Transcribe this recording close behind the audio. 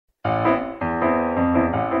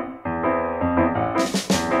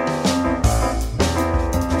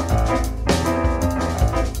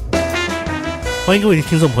欢迎各位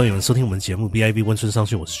听众朋友们收听我们节目 BIV 温春商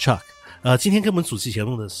讯，我是 Chuck。今天跟我们主持节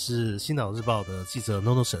目的是新岛日报的记者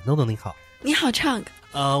NoNo 沈 ，NoNo 你好。你好 Chuck。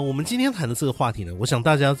我们今天谈的这个话题呢，我想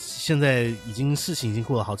大家现在事情已经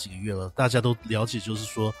过了好几个月了，大家都了解，就是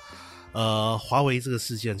说，华为这个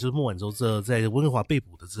事件，就是孟晚舟在温哥华被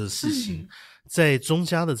捕的这个事情，在中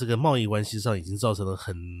加的这个贸易关系上已经造成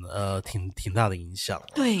了挺大的影响。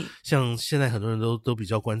对，像现在很多人都比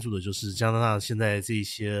较关注的就是加拿大现在这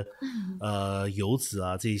些油脂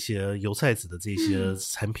啊，这些油菜籽的这些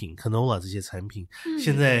产品，canola 这些产品，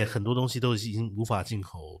现在很多东西都已经无法进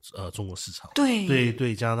口中国市场。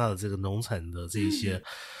对加拿大的这个农产的这一些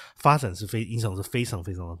发展影响是非常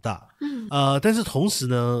非常的大。但是同时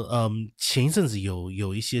呢，前一阵子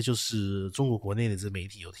有一些就是中国国内的这媒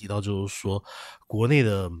体有提到，就是说国内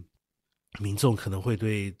的民众可能会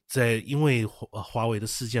因为华为的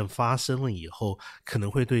事件发生了以后，可能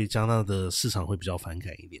会对加拿大的市场会比较反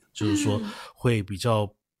感一点，就是说会比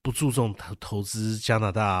较不注重投资加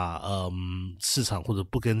拿大市场，或者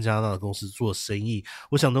不跟加拿大的公司做生意。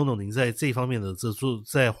我想董您在这一方面的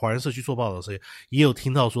在华人社区做报道的时候，也有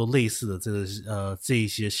听到说类似的这一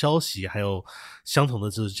些消息，还有相同的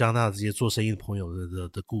就是加拿大这些做生意的朋友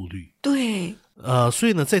的顾虑。对，所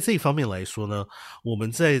以呢，在这一方面来说呢，我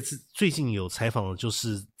们在最近有采访的就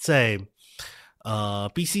是在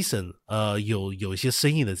BC 省有一些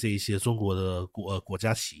生意的这一些中国的国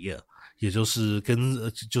家企业，也就是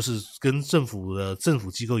跟政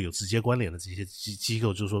府机构有直接关联的这些机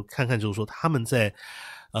构，就是说看看就是说他们在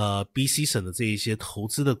BC 省的这一些投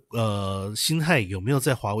资的心态有没有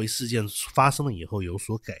在华为事件发生了以后有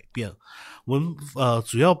所改变。我们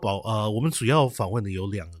主要访问的有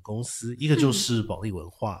两个公司，一个就是保利文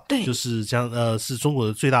化，对，就是是中国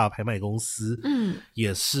的最大的拍卖公司，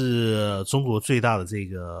也是中国最大的这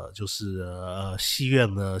个就是戏院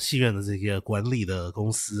的这个管理的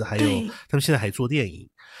公司，还有他们现在还做电影，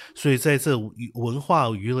所以在这文化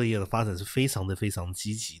娱乐业的发展是非常非常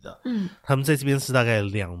积极的。他们在这边是大概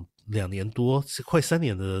两年多，是快3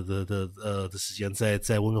年的时间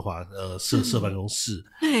在温哥华设办公室。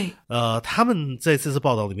对，他们在这次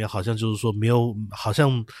报道里面好像就是说好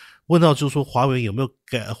像问到就是说华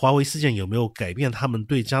为事件有没有改变他们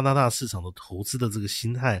对加拿大市场的投资的这个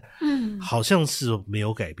心态，好像是没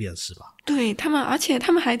有改变，是吧？对，而且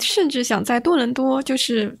他们还甚至想在多伦多就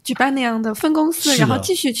是举办那样的分公司，然后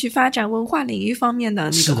继续去发展文化领域方面的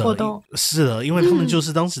那个活动。是的，因为他们就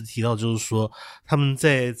是当时提到就是说他们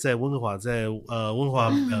在温哥华温哥华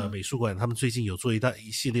美术馆，他们最近有做一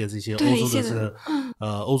系列这些欧洲的这个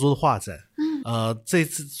欧洲的画展。这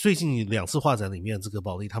次最近2次画展里面，这个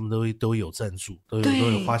保利他们都有赞助，都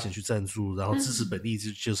有花钱去赞助，然后支持本地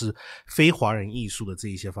就是非华人艺术的这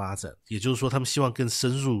一些发展。也就是说他们希望更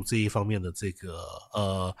深入这一方面的这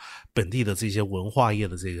个本地的这些文化业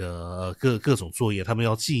的这个各种作业，他们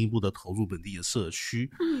要进一步的投入本地的社区。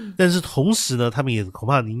但是同时呢，他们也恐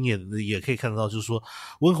怕您也可以看得到，就是说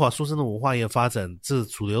温哥华说真的文化业发展，这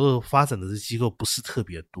主流的发展的这机构不是特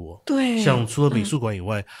别多。对，像除了美术馆以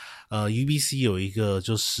外UBC 有一个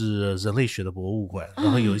就是人类学的博物馆，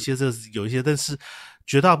然后有一些，但是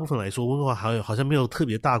绝大部分来说，温哥华好像没有特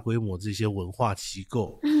别大规模这些文化机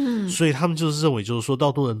构。所以他们就是认为，就是说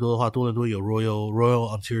到多伦多的话，多伦多有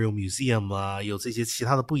Royal Ontario Museum 啊，有这些其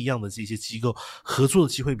他的不一样的这些机构合作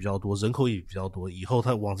的机会比较多，人口也比较多。以后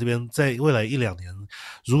他往这边在未来1-2年，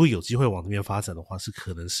如果有机会往这边发展的话，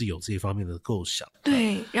可能是有这一方面的构想。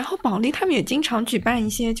对，然后保利他们也经常举办一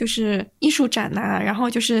些就是艺术展然后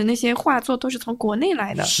就是那些画作都是从国内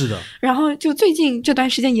来的。是的。然后就最近这段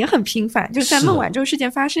时间也很频繁，就在孟晚舟事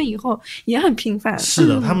件发生以后也很频繁。是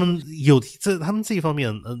的，他们这一方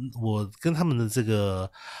面，我跟他们的这个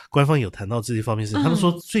官方有谈到这一方面事情，他们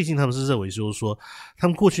说最近他们是认为就是说，他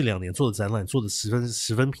们过去2年做的展览做的十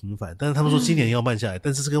分频繁，但是他们说今年要慢下来，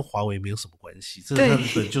但是这跟华为没有什么关系。这个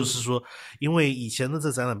本就是说，因为以前的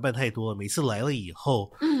这展览办太多了，每次来了以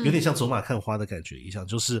后，有点像走马看花的感觉一样，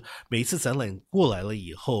就是每一次展览过来了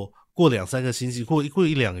以后，过2-3个星期，过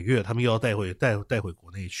1-2个月，他们又要带回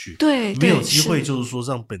国内去。对，没有机会就是说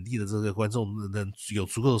让本地的这个观众能有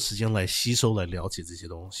足够的时间来吸收来了解这些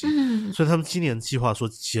东西。所以他们今年计划说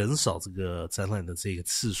减少这个展览的这个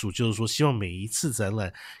次数，就是说希望每一次展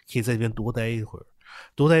览可以在这边多待一会儿。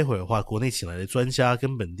多待一会儿的话，国内请来的专家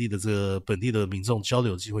跟本地的民众交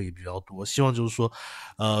流机会也比较多。希望就是说，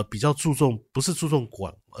比较不是注重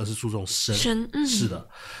广，而是注重深。是的。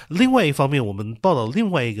另外一方面，我们报道另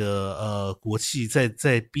外一个国企在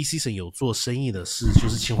BC 省有做生意的是，就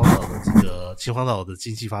是秦皇岛的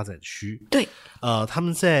经济发展区。对。他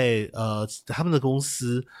们的公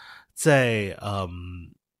司在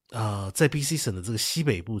在 BC 省的这个西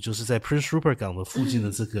北部，就是在 Prince Rupert 港的附近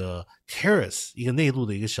的这个 Terrace，一个内陆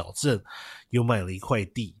的一个小镇，有买了一块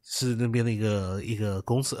地，是那边的一个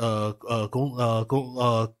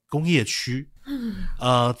工业区。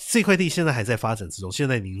这块地现在还在发展之中，现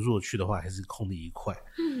在您如果去的话还是空的一块。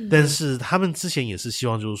但是他们之前也是希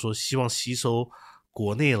望，就是说希望吸收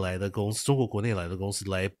国内来的公司，中国国内来的公司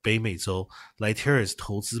来北美洲来 Terrace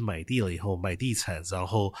投资买地了以后，买地产，然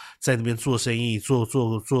后在那边做生意，做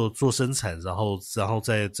生产，然后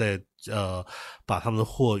再把他们的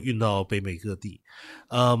货运到北美各地。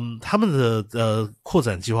他们的扩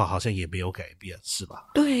展计划好像也没有改变，是吧？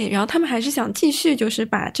对，然后他们还是想继续就是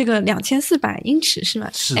把这个2400英尺是吧？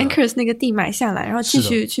是的 Anchors 那个地买下来，然后继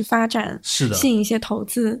续去发展，是的，吸引一些投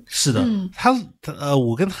资。是的，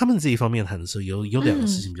我跟他们这一方面谈的时候，有两个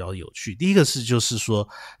事情比较有趣。第一个是就是说，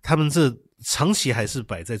他们这长期还是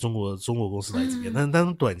摆在中国公司来这边，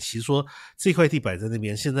但短期说这块地摆在那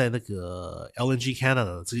边，现在那个 LNG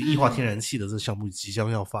Canada 这个液化天然气的这个项目即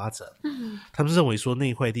将要发展，他们认为说那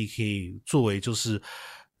一块地可以作为就是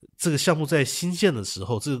这个项目在新建的时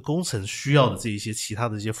候，这个工程需要的这一些其他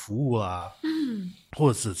的这些服务啊，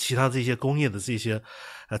或者是其他这些工业的这些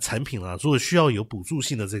产品啊，如果需要有补助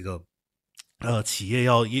性的这个企业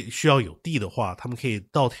需要有地的话，他们可以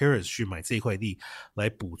到 Terrace 去买这一块地来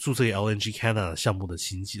补助这个 LNG Canada 项目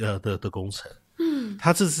的的工程。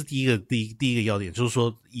他这是第一个要点，就是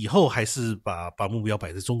说以后还是把目标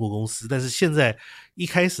摆在中国公司，但是现在一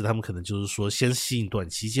开始他们可能就是说短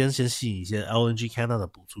期间先吸引一些 LNG Canada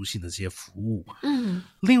补助性的这些服务。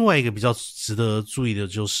另外一个比较值得注意的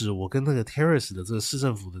就是我跟那个 Terrace 的这个市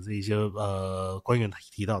政府的这一些官员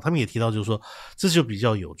提到，他们也提到就是说这就比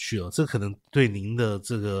较有趣了，这可能对您的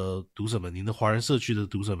这个读者们，您的华人社区的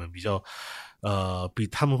读者们比较比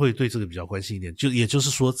他们会对这个比较关心一点，也就是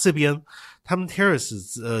说这边他们 Terrace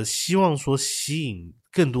希望说吸引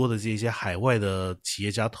更多的这些海外的企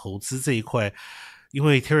业家投资这一块，因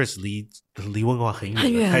为 Terrace 离温哥华很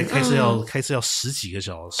远，开车要10几个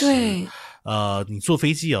小时，对，你坐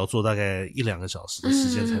飞机也要坐大概1-2个小时的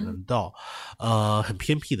时间才能到，很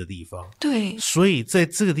偏僻的地方，对，所以在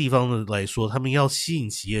这个地方呢来说，他们要吸引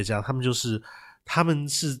企业家，他们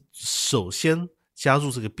是首先加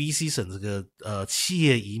入这个 BC 省这个企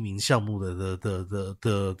业移民项目的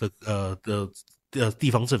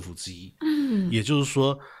地方政府之一。也就是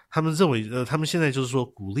说他们认为他们现在就是说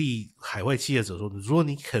鼓励海外企业者说，如果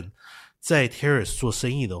你肯在 Terrace 做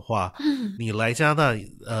生意的话，你来加拿大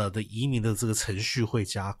的移民的这个程序会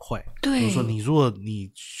加快。对，比如说如果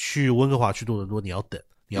你去温哥华去多伦多，你要等，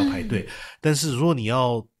你要排队，但是如果你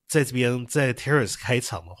要在这边在 Terrace 开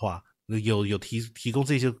厂的话，有提供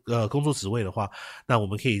这些工作职位的话，那我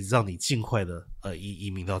们可以让你尽快的移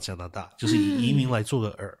民到加拿大，就是以移民来做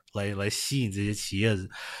个来吸引这些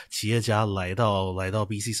企业家来到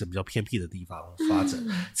BC 省比较偏僻的地方发展。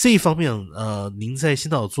这一方面您在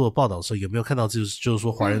新岛做报道的时候有没有看到就是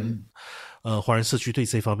说华人社区对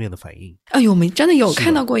这方面的反应？我们真的有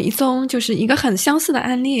看到过一宗，就是一个很相似的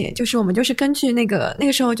案例，就是我们就是根据那个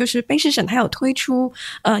时候就是卑诗省它有推出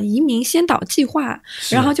移民先导计划，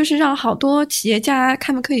然后就是让好多企业家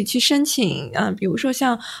他们可以去申请比如说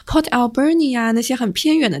像 Port Alberni 啊那些很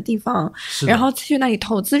偏远的地方，然后去那里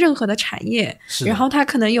投资任何的产业，然后他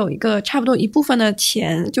可能有一个差不多一部分的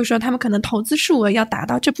钱，就是说他们可能投资数额要达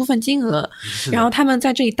到这部分金额，然后他们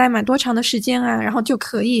在这里待满多长的时间啊，然后就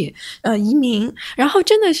可以移民。然后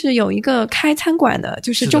真的是有一个开餐馆的，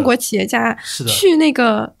就是中国企业家去那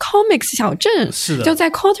个 Comics 小镇，就在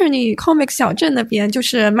Courtenay Comics 小镇那边就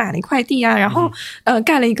是买了一块地啊，然后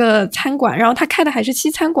盖了一个餐馆，然后他开的还是西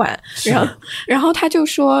餐馆，然后他就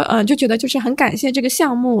说就觉得就是很感谢这个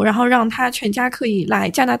项目，然后让他全家可以来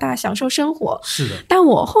加拿大享受生活。是的。但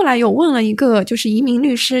我后来有问了一个就是移民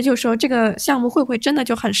律师，就说这个项目会不会真的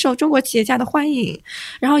就很受中国企业家的欢迎，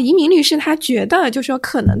然后移民律师他觉得就说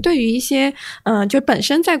可能对于一些就本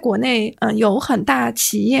身在国内有很大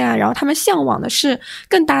企业啊，然后他们向往的是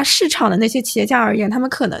更大市场的那些企业家而言，他们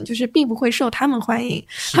可能就是并不会受他们欢迎，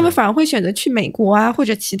他们反而会选择去美国啊或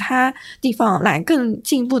者其他地方来更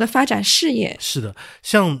进一步的发展事业。是的，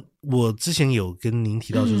像我之前有跟您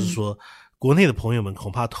提到，就是说国内的朋友们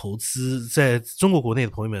恐怕投资，在中国国内的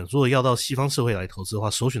朋友们如果要到西方社会来投资的话，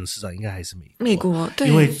首选的市场应该还是美国。对，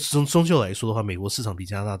因为终究来说的话，美国市场比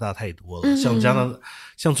加拿大大太多了。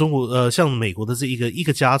像中国像美国的这一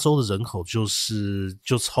个加州的人口就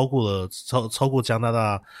超过加拿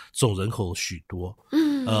大总人口许多。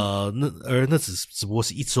那只不过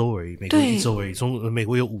是1州而已，美国1州而已，美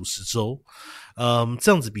国有50州，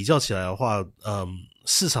这样子比较起来的话，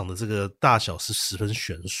市场的这个大小是十分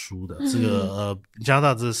悬殊的。这个加拿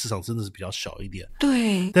大这个市场真的是比较小一点，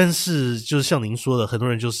对。但是就是像您说的，很多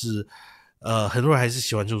人还是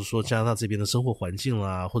喜欢就是说加拿大这边的生活环境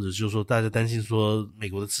啦，或者就是说大家担心说美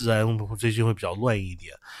国的治安最近会比较乱一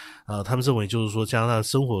点，他们认为就是说加拿大的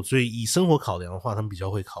生活，所以以生活考量的话，他们比较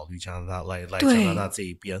会考虑加拿大来加拿大这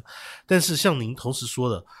一边。但是像您同时说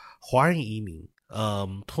的，华人移民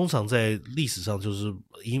通常在历史上就是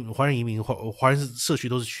华人移民华人社区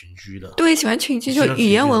都是群居的，对，喜欢群居，就语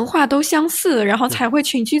言文化都相似，然后才会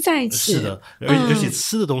群居在一起。是的，而且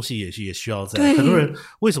吃的东西也需要在。很多人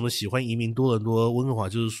为什么喜欢移民多伦多温哥华，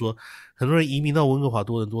就是说很多人移民到温哥华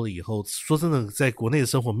多伦多了以后，说真的在国内的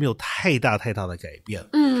生活没有太大的改变，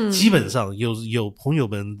基本上有朋友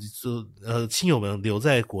们亲友们留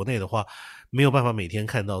在国内的话没有办法每天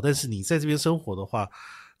看到，但是你在这边生活的话，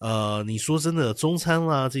你说真的，中餐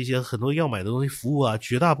啦，这些很多要买的东西，服务啊，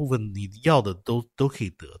绝大部分你要的都可以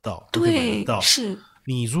得到，对，是。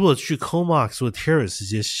你如果去 Comox 或 Terrace 这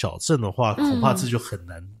些小镇的话，恐怕这就很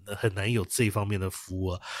难有这一方面的服务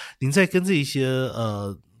了。您在跟这一些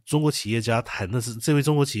中国企业家谈的是，这位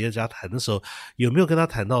中国企业家谈的时候，有没有跟他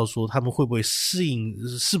谈到说他们会不会适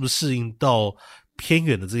不适应到偏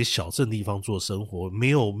远的这些小镇地方做生活，没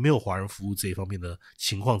有华人服务这一方面的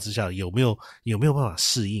情况之下，有没有办法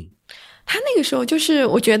适应？他那个时候就是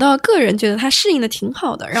我个人觉得他适应的挺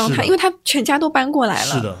好的，然后因为他全家都搬过来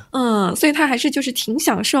了，是的，所以他还是就是挺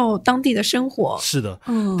享受当地的生活，是的，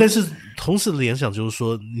但是同时的联想就是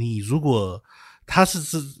说，你如果他是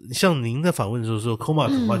像您的访问就是说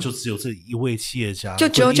Comox 的话，就只有这一位企业家，就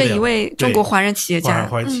只有这一位中国华人企业家，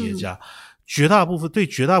华人企业家。对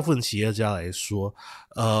绝大部分企业家来说，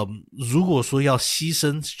如果说要牺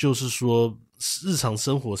牲，就是说日常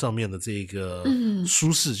生活上面的这个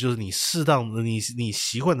舒适，就是你适当的你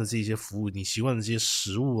习惯的这些服务，你习惯的这些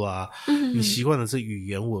食物啊，你习惯的这语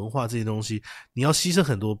言文化这些东西，你要牺牲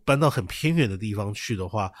很多，搬到很偏远的地方去的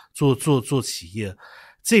话，做企业，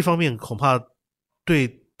这方面恐怕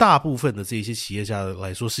对大部分的这些企业家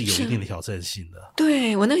来说是有一定的挑战性的。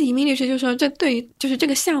对，我那个移民律师就说，这对于就是这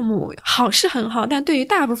个项目好是很好，但对于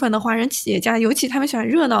大部分的华人企业家，尤其他们喜欢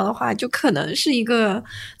热闹的话，就可能是一个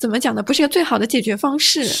怎么讲呢？不是一个最好的解决方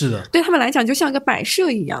式。是的，对他们来讲，就像一个摆设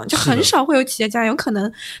一样，就很少会有企业家，有可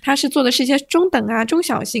能他是做的是一些中等啊、中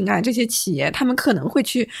小型啊这些企业，他们可能会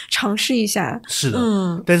去尝试一下。是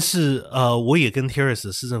的，但是我也跟 Terrace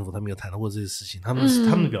的市政府他们有谈到过这个事情，他们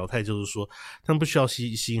的表态就是说，他们不需要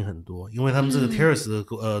吸引很多，因为他们这个 Terrace 的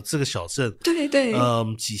这个小镇，对，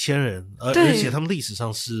几千人，而且他们历史上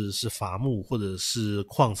是伐木或者是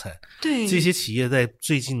矿产，对，这些企业在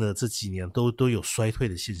最近的这几年都有衰退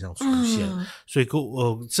的现象出现，所以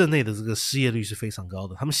镇内的这个失业率是非常高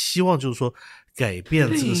的。他们希望就是说改变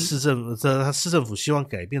这个市政府希望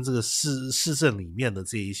改变这个市政里面的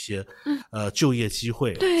这一些就业机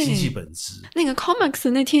会、经济本质。那个 Comox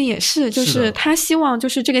那天也是，就是他希望就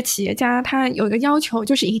是这个企业家他有一个要求，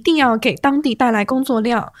就是一定要给当地带来工作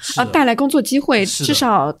量，带来工作机会，至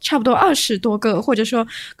少差不多20多个，或者说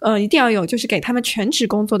一定要有就是给他们全职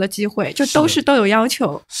工作的机会，就都有要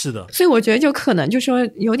求。是的，所以我觉得就可能就说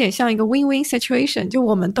有点像一个 win-win situation， 就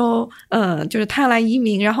我们都就是他来移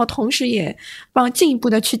民，然后同时也帮进一步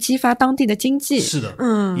的去激发当地的经济。是的，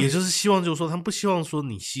也就是希望就是说他们不希望说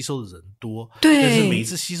你吸收的人多，对，但是每一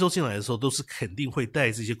次吸收进来的时候都是肯定会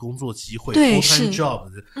带这些工作机会 full-time job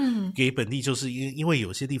给本地，就是因为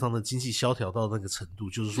有些地方的经济萧条到那个程度，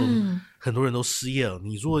就是说很多人都失业了，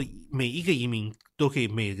你如果每一个移民都可以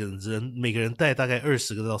每个人带大概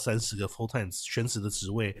20个到30个 full-time 全职的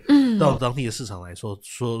职位到当地的市场来说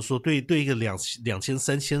对一个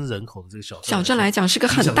2000-3000人口的这个小镇来讲是个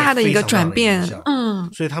很大的一个转变，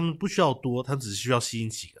所以他们不需要多，他们只需要吸引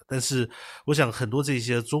几个。但是我想很多这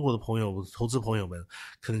些中国的朋友投资朋友们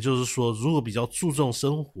可能就是说，如果比较注重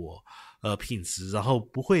生活品质，然后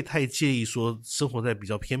不会太介意说生活在比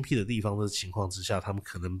较偏僻的地方的情况之下，他们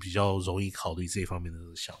可能比较容易考虑这方面的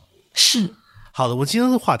项目。是。好的，我今天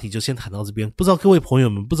的话题就先谈到这边。不知道各位朋友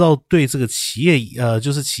们，不知道对这个企业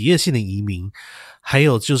就是企业性的移民，还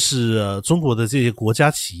有就是中国的这些国家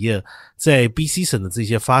企业在 BC 省的这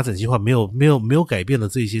些发展计划没有改变的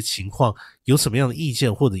这些情况，有什么样的意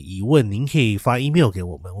见或者疑问，您可以发 email 给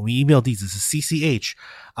我们。我们 email 地址是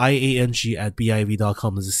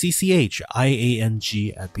cchiang@biv.com， 是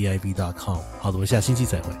cchiang@biv.com。好的，我们下星期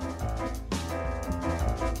再会。